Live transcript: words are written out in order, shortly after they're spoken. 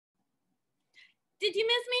Did you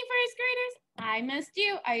miss me, first graders? I missed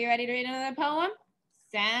you. Are you ready to read another poem?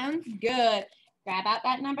 Sounds good. Grab out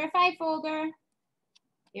that number 5 folder.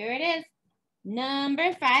 Here it is.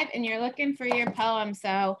 Number 5, and you're looking for your poem.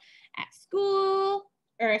 So at school,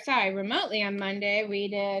 remotely on Monday, we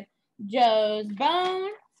did Joe's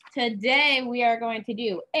Bone. Today, we are going to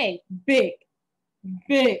do a big,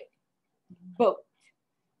 big boat.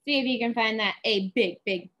 See if you can find that, a big,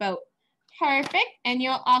 big boat. Perfect, and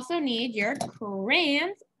you'll also need your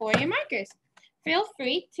crayons or your markers. Feel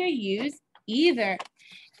free to use either.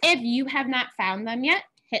 If you have not found them yet,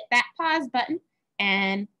 hit that pause button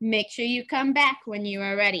and make sure you come back when you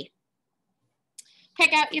are ready.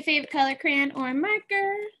 Pick out your favorite color crayon or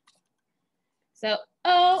marker. So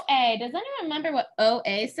OA, does anyone remember what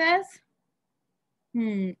OA says?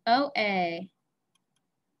 OA.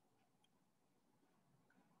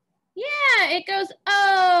 Yeah, it goes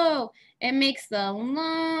O. It makes the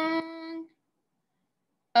long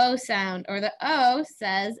O sound, or the O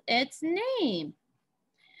says its name.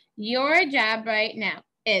 Your job right now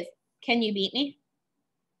is, can you beat me?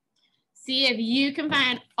 See if you can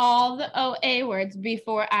find all the OA words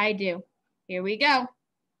before I do. Here we go.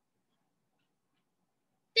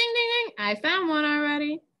 Ding, ding, ding. I found one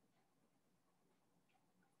already.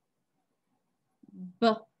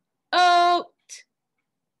 Boat.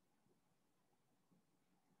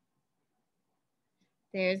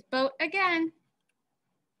 There's boat again.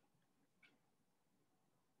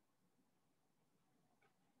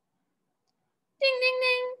 Ding, ding,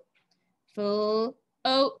 ding. Full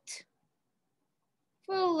oat.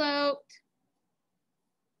 Full oat.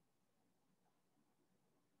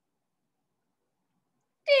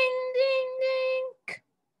 Ding, ding, ding.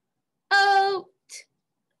 Oat.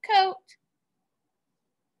 Coat.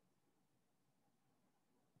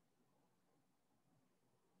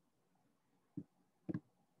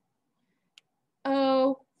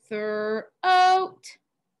 Throat.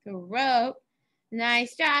 Throat.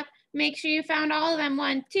 Nice job. Make sure you found all of them.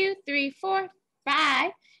 1, 2, 3, 4,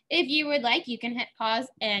 5. If you would like, you can hit pause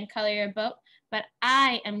and color your boat, but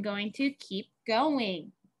I am going to keep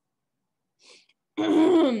going.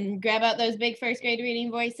 Grab out those big first grade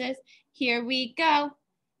reading voices. Here we go.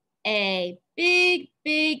 A big,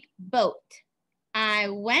 big boat. I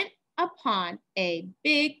went upon a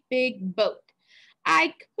big, big boat.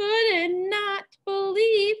 I could not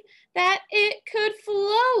believe that it could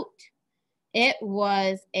float. It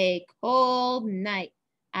was a cold night.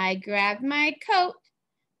 I grabbed my coat.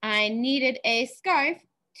 I needed a scarf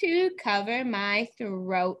to cover my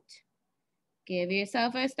throat. Give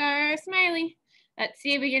yourself a star or a smiley. Let's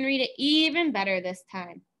see if we can read it even better this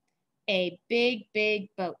time. A big, big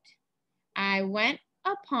boat. I went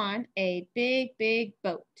upon a big, big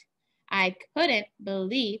boat. I couldn't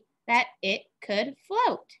believe that it could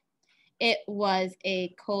float. It was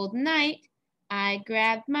a cold night. I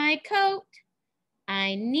grabbed my coat.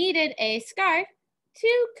 I needed a scarf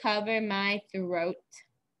to cover my throat.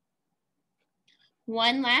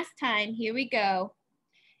 One last time, here we go.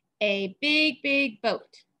 A big, big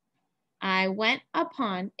boat. I went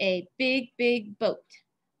upon a big, big boat.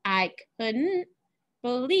 I couldn't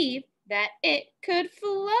believe that it could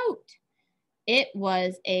float. It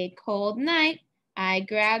was a cold night. I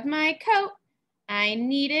grabbed my coat. I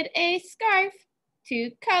needed a scarf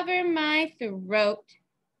to cover my throat.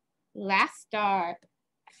 Last star.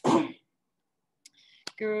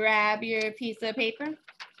 Grab your piece of paper.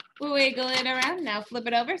 Wiggle it around. Now flip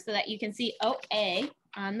it over so that you can see OA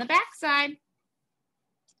on the back side.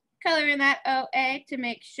 Color in that OA to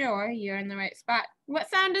make sure you're in the right spot.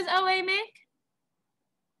 What sound does OA make?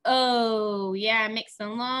 Oh, yeah, it makes a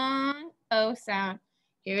long O sound.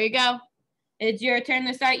 Here we go. It's your turn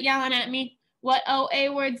to start yelling at me. What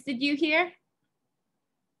OA words did you hear?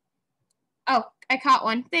 Oh, I caught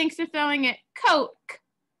one. Thanks for throwing it. Coat.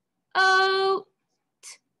 Oat.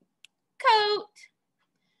 Coat.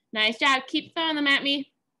 Nice job. Keep throwing them at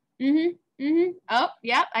me. Oh,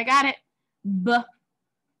 yep, I got it.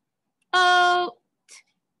 Oat.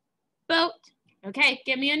 Boat. Okay,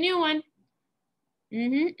 give me a new one.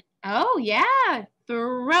 Oh, yeah.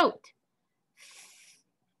 Throat.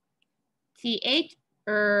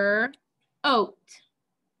 Oat.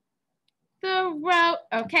 Throat.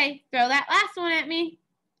 Okay, throw that last one at me.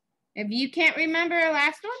 If you can't remember a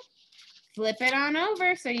last one, flip it on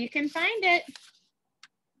over so you can find it.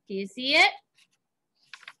 Do you see it?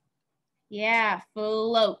 Yeah,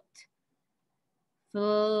 float.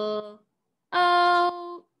 Float.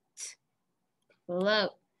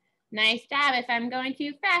 Float. Nice job. If I'm going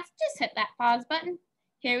too fast, just hit that pause button.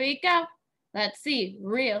 Here we go. Let's see,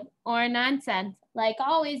 real or nonsense. Like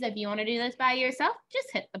always, if you want to do this by yourself,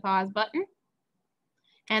 just hit the pause button.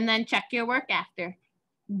 And then check your work after.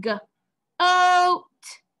 Goat. Goat.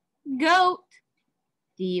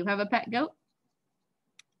 Do you have a pet goat?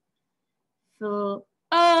 Float.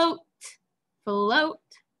 Float.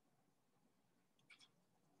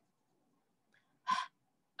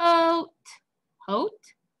 Oat. Oat?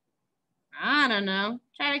 I don't know.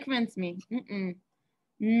 Try to convince me.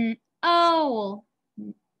 Owl.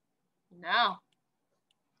 No.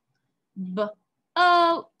 Boat.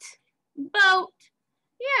 Boat.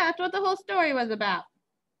 Yeah, that's what the whole story was about.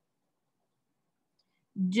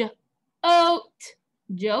 Jote.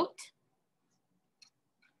 Jote.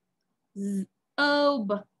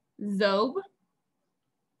 Zob. Zob.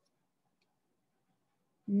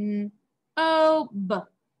 Nob.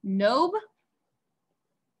 Nob.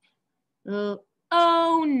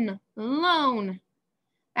 Own. Loan.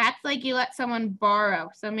 That's like you let someone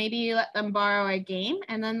borrow. So maybe you let them borrow a game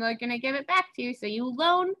and then they're going to give it back to you. So you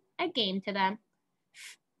loan a game to them.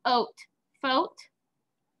 Oat. Foat.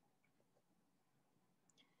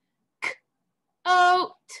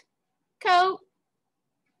 Oat. Coat.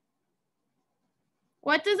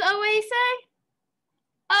 What does OA say?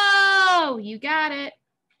 Oh, you got it.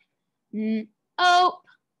 Ope.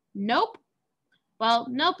 Nope. Well,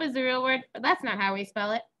 nope is the real word, but that's not how we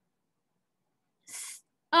spell it.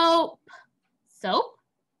 Soap. Soap.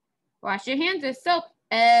 Wash your hands with soap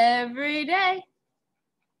every day.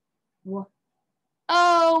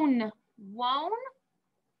 Own. Won.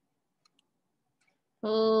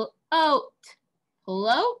 Float.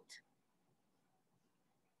 Float.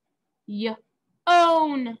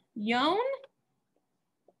 Own. Yon.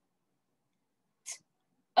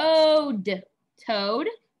 Ode. Toad.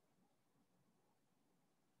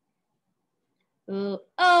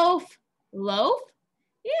 Oaf. Loaf.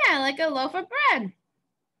 Yeah, like a loaf of bread.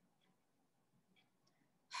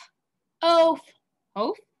 Oaf.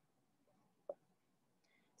 Oaf.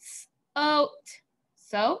 Oat.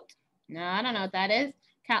 Soat. No, I don't know what that is.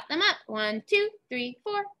 Count them up. 1, 2, 3,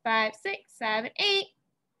 4, 5, 6, 7, 8.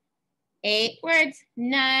 8 words.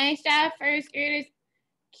 Nice job, first graders.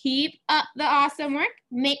 Keep up the awesome work.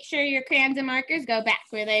 Make sure your crayons and markers go back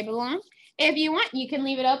where they belong. If you want, you can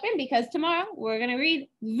leave it open because tomorrow we're going to read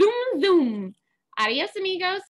Zoom Zoom. Adios, amigos.